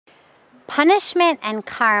Punishment and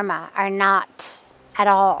karma are not at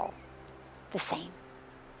all the same.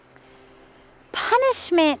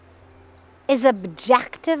 Punishment is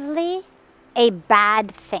objectively a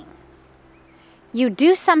bad thing. You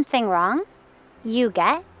do something wrong, you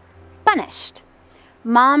get punished.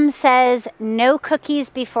 Mom says no cookies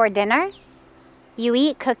before dinner. You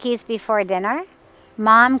eat cookies before dinner.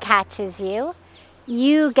 Mom catches you.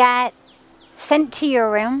 You get sent to your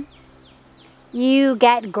room. You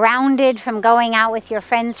get grounded from going out with your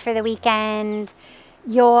friends for the weekend.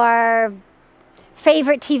 Your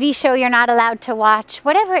favorite TV show you're not allowed to watch,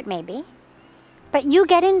 whatever it may be. But you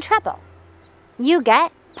get in trouble. You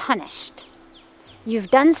get punished. You've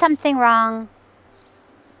done something wrong.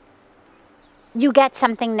 You get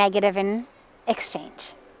something negative in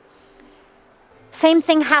exchange. Same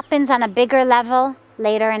thing happens on a bigger level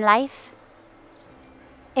later in life.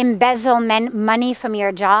 Embezzle money from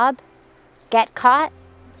your job. Get caught.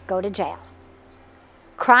 Go to jail.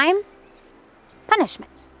 Crime.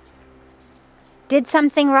 Punishment. Did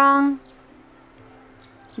something wrong.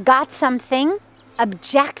 Got something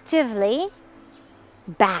objectively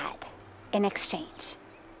bad in exchange.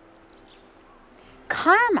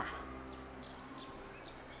 Karma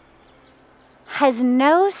has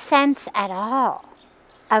no sense at all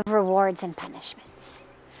of rewards and punishments.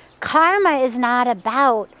 Karma is not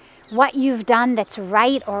about what you've done that's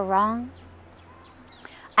right or wrong.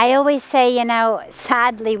 I always say,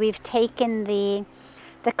 sadly, we've taken the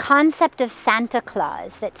concept of Santa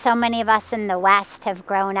Claus that so many of us in the West have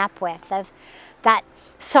grown up with, of that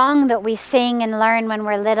song that we sing and learn when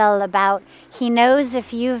we're little about he knows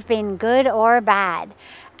if you've been good or bad,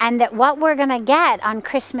 and that what we're going to get on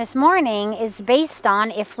Christmas morning is based on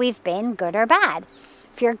if we've been good or bad.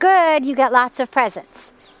 If you're good, you get lots of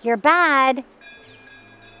presents. You're bad,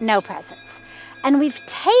 no presents. And we've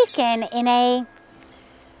taken in a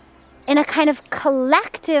kind of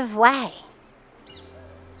collective way,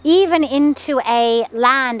 even into a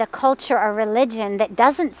land, a culture, a religion that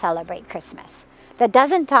doesn't celebrate Christmas, that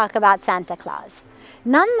doesn't talk about Santa Claus.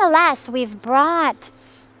 Nonetheless, we've brought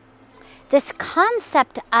this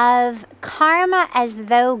concept of karma as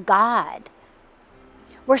though God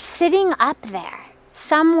were sitting up there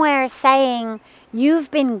somewhere saying,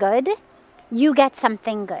 you've been good, you get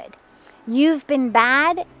something good. You've been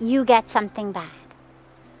bad, you get something bad.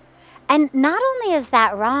 And not only is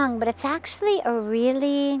that wrong, but it's actually a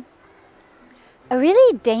really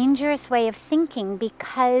dangerous way of thinking,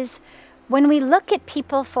 because when we look at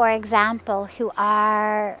people, for example, who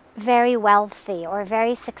are very wealthy or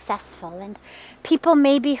very successful, and people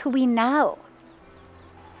maybe who we know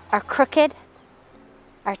are crooked,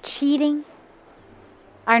 are cheating,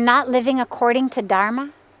 are not living according to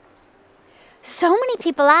Dharma, so many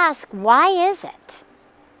people ask, why is it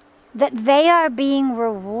that they are being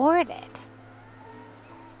rewarded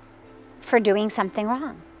for doing something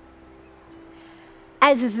wrong?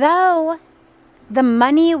 As though the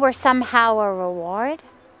money were somehow a reward,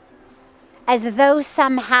 as though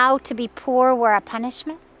somehow to be poor were a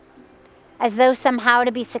punishment, as though somehow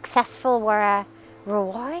to be successful were a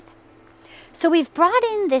reward. So we've brought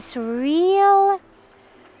in this real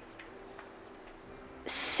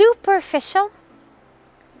superficial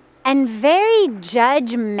and very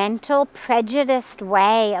judgmental, prejudiced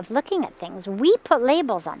way of looking at things. We put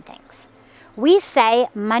labels on things. We say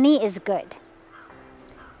money is good.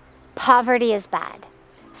 Poverty is bad.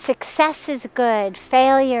 Success is good.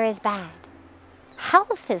 Failure is bad.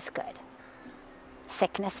 Health is good.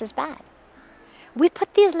 Sickness is bad. We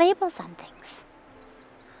put these labels on things.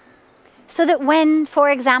 So that when,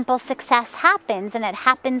 for example, success happens, and it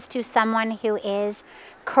happens to someone who is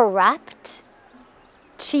corrupt,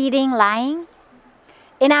 cheating, lying,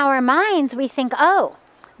 in our minds we think, oh,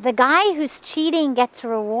 the guy who's cheating gets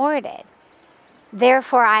rewarded,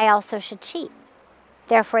 therefore I also should cheat.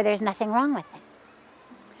 Therefore there's nothing wrong with it.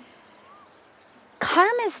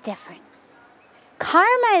 Karma is different.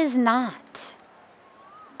 Karma is not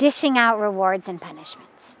dishing out rewards and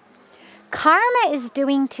punishments. Karma is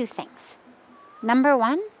doing two things. Number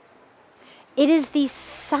one, it is the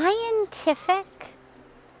scientific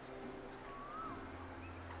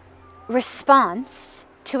response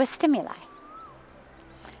to a stimuli.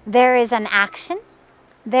 There is an action,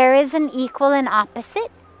 there is an equal and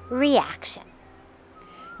opposite reaction.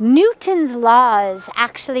 Newton's laws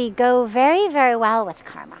actually go very, very well with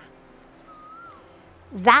karma.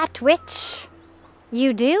 That which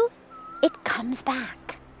you do, it comes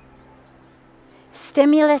back.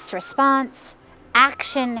 Stimulus, response,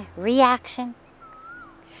 action, reaction.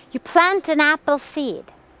 You plant an apple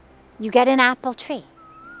seed, you get an apple tree.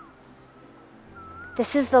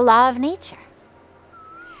 This is the law of nature.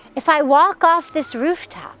 If I walk off this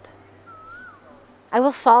rooftop, I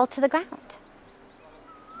will fall to the ground.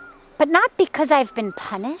 But not because I've been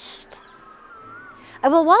punished. I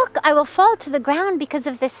will fall to the ground because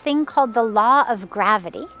of this thing called the law of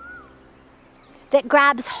gravity that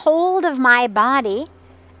grabs hold of my body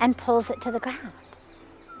and pulls it to the ground.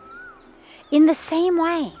 In the same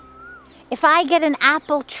way, if I get an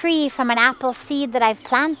apple tree from an apple seed that I've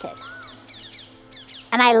planted,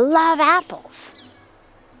 and I love apples,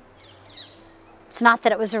 it's not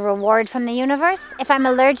that it was a reward from the universe. If I'm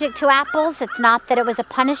allergic to apples, it's not that it was a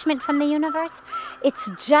punishment from the universe.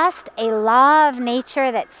 It's just a law of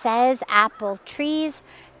nature that says apple trees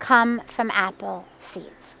come from apple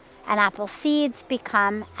seeds, and apple seeds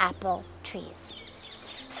become apple trees.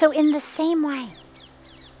 So in the same way,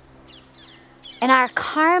 in our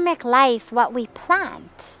karmic life, what we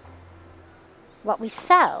plant, what we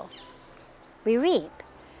sow, we reap.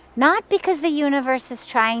 Not because the universe is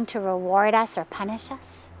trying to reward us or punish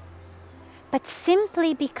us, but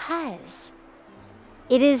simply because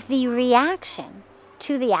it is the reaction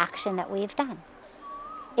to the action that we've done.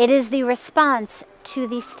 It is the response to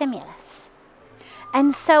the stimulus.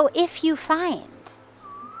 And so if you find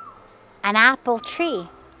an apple tree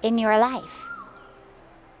in your life,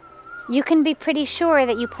 you can be pretty sure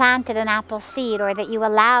that you planted an apple seed, or that you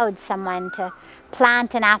allowed someone to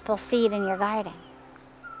plant an apple seed in your garden.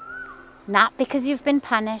 Not because you've been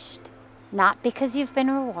punished, not because you've been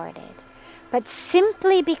rewarded, but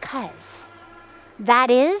simply because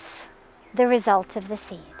that is the result of the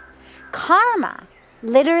seed. Karma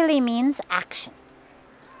literally means action.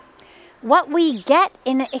 What we get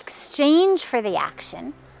in exchange for the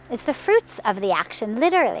action is the fruits of the action,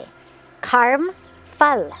 literally. Karma,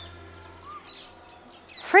 phal.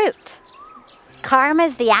 Fruit. Karma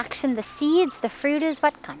is the action, the seeds, the fruit is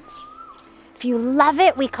what comes. If you love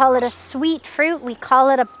it, we call it a sweet fruit, we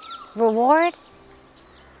call it a reward.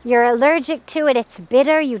 You're allergic to it, it's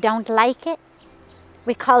bitter, you don't like it,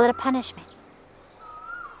 we call it a punishment.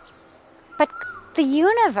 But the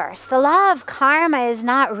universe, the law of karma, is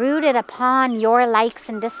not rooted upon your likes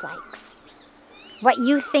and dislikes. What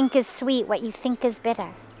you think is sweet, what you think is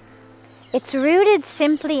bitter. It's rooted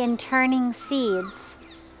simply in turning seeds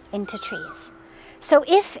into trees. So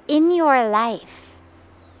if in your life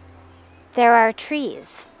there are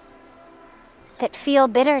trees that feel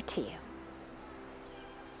bitter to you,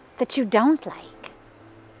 that you don't like,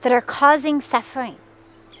 that are causing suffering,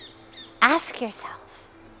 ask yourself,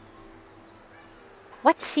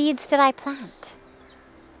 what seeds did I plant?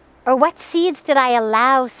 Or what seeds did I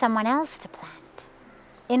allow someone else to plant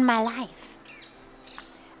in my life?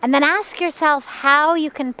 And then ask yourself how you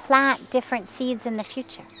can plant different seeds in the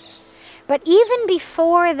future. But even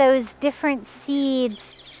before those different seeds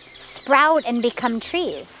sprout and become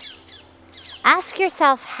trees, ask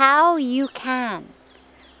yourself how you can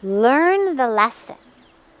learn the lesson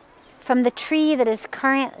from the tree that is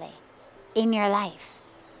currently in your life.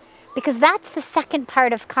 Because that's the second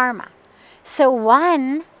part of karma. So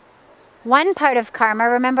one part of karma,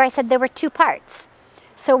 remember I said there were two parts.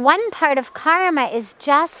 So one part of karma is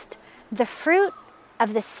just the fruit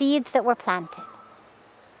of the seeds that were planted.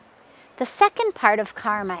 The second part of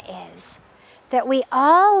karma is that we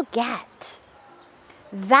all get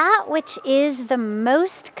that which is the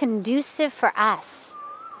most conducive for us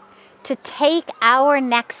to take our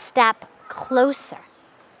next step closer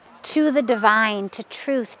to the divine, to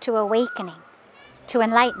truth, to awakening, to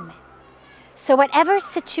enlightenment. So whatever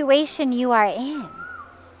situation you are in,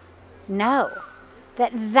 know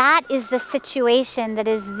that that is the situation that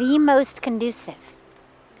is the most conducive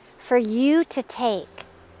for you to take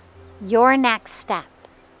your next step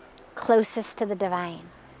closest to the divine,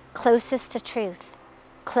 closest to truth,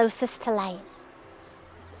 closest to light.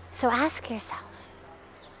 So ask yourself,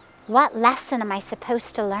 what lesson am I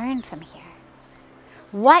supposed to learn from here?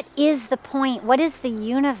 What is the point? What is the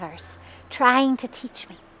universe trying to teach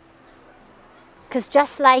me? Because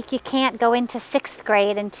just like you can't go into 6th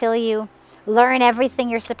grade until you learn everything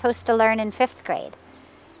you're supposed to learn in 5th grade,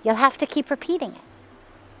 you'll have to keep repeating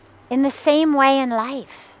it. In the same way in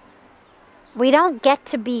life, we don't get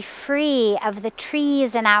to be free of the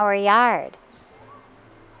trees in our yard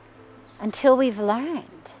until we've learned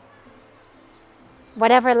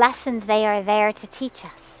whatever lessons they are there to teach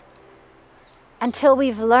us, until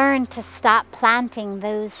we've learned to stop planting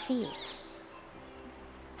those seeds.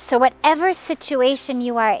 So whatever situation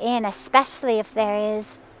you are in, especially if there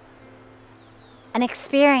is an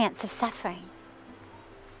experience of suffering,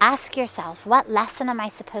 ask yourself, what lesson am I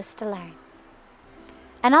supposed to learn?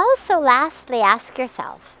 And also, lastly, ask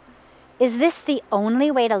yourself, is this the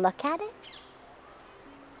only way to look at it?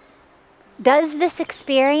 Does this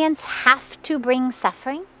experience have to bring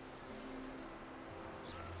suffering?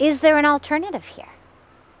 Is there an alternative here?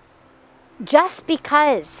 Just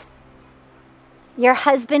because your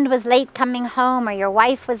husband was late coming home, or your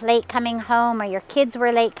wife was late coming home, or your kids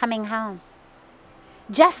were late coming home,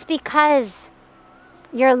 just because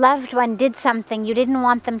your loved one did something you didn't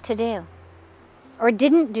want them to do, or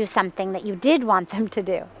didn't do something that you did want them to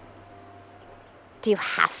do you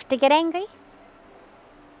have to get angry?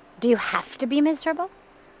 Do you have to be miserable?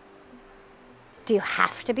 Do you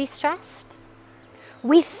have to be stressed?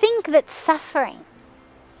 We think that suffering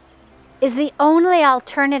is the only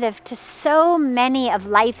alternative to so many of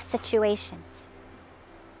life's situations.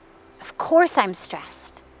 Of course I'm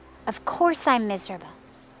stressed. Of course I'm miserable.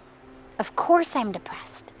 Of course I'm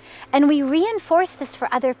depressed. And we reinforce this for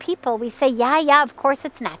other people. We say, yeah, of course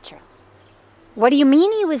it's natural. What do you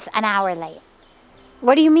mean he was an hour late?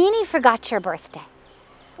 What do you mean he forgot your birthday?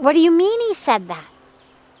 What do you mean he said that?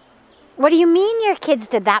 What do you mean your kids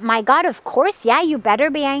did that? My God, of course, yeah, you better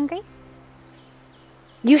be angry.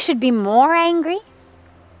 You should be more angry.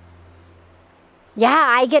 Yeah,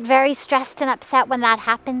 I get very stressed and upset when that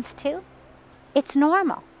happens too. It's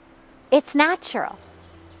normal. It's natural.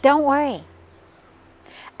 Don't worry.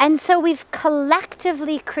 And so we've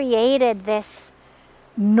collectively created this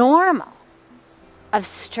normal of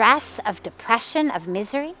stress, of depression, of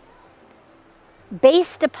misery,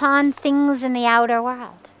 based upon things in the outer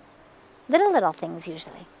world. Little things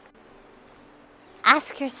usually.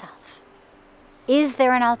 Ask yourself, is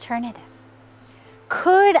there an alternative?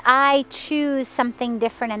 Could I choose something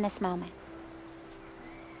different in this moment?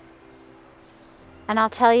 And I'll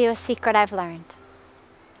tell you a secret I've learned.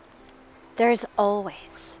 There's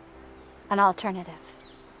always an alternative.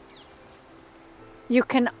 You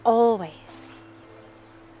can always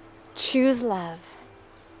choose love,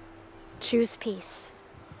 choose peace.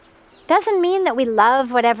 Doesn't mean that we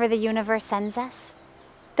love whatever the universe sends us.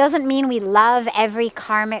 Doesn't mean we love every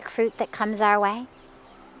karmic fruit that comes our way.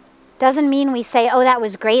 Doesn't mean we say, oh, that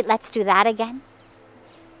was great, let's do that again.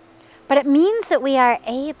 But it means that we are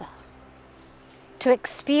able to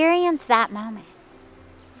experience that moment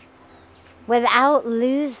without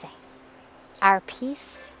losing our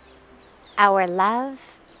peace, our love,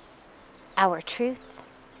 our truth.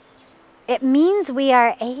 It means we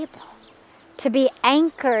are able to be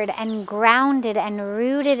anchored and grounded and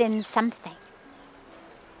rooted in something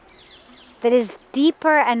that is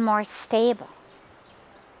deeper and more stable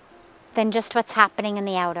than just what's happening in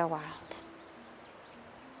the outer world.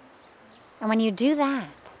 And when you do that,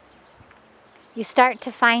 you start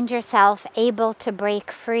to find yourself able to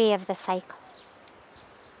break free of the cycle.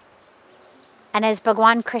 And as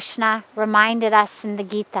Bhagwan Krishna reminded us in the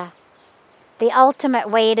Gita, the ultimate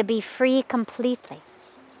way to be free completely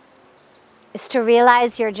is to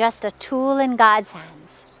realize you're just a tool in God's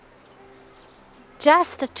hands.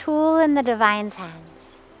 Just a tool in the Divine's hands.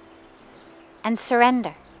 And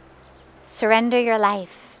surrender. Surrender your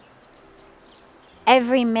life.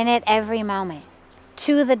 Every minute, every moment,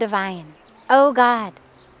 to the Divine. Oh God,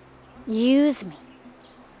 use me.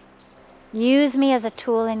 Use me as a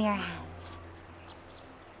tool in your hands.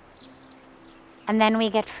 And then we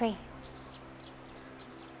get free.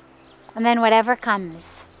 And then whatever comes,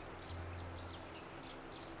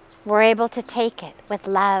 we're able to take it with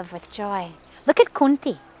love, with joy. Look at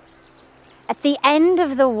Kunti. At the end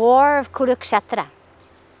of the war of Kurukshetra,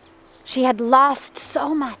 she had lost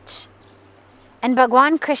so much. And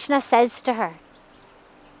Bhagwan Krishna says to her,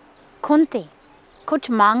 Kunti, kuch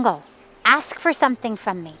mango, ask for something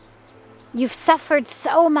from me. You've suffered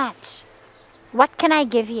so much. What can I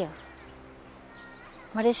give you?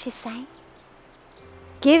 What does she say?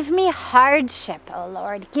 Give me hardship, O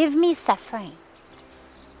Lord. Give me suffering.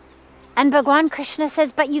 And Bhagwan Krishna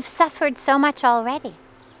says, but you've suffered so much already.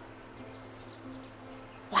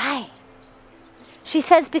 Why? She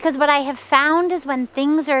says, because what I have found is when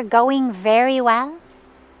things are going very well,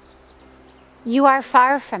 you are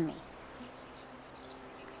far from me.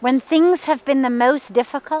 When things have been the most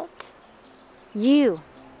difficult, you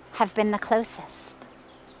have been the closest.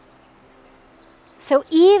 So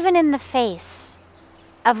even in the face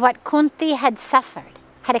of what Kunti had suffered,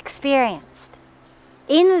 had experienced,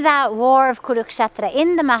 in that war of Kurukshetra,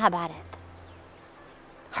 in the Mahabharata,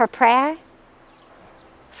 her prayer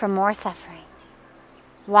for more suffering.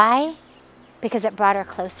 Why? Because it brought her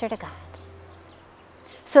closer to God.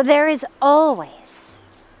 So there is always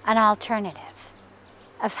an alternative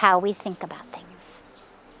of how we think about things.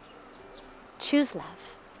 Choose love.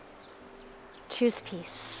 Choose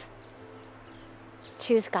peace.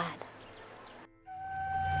 Choose God.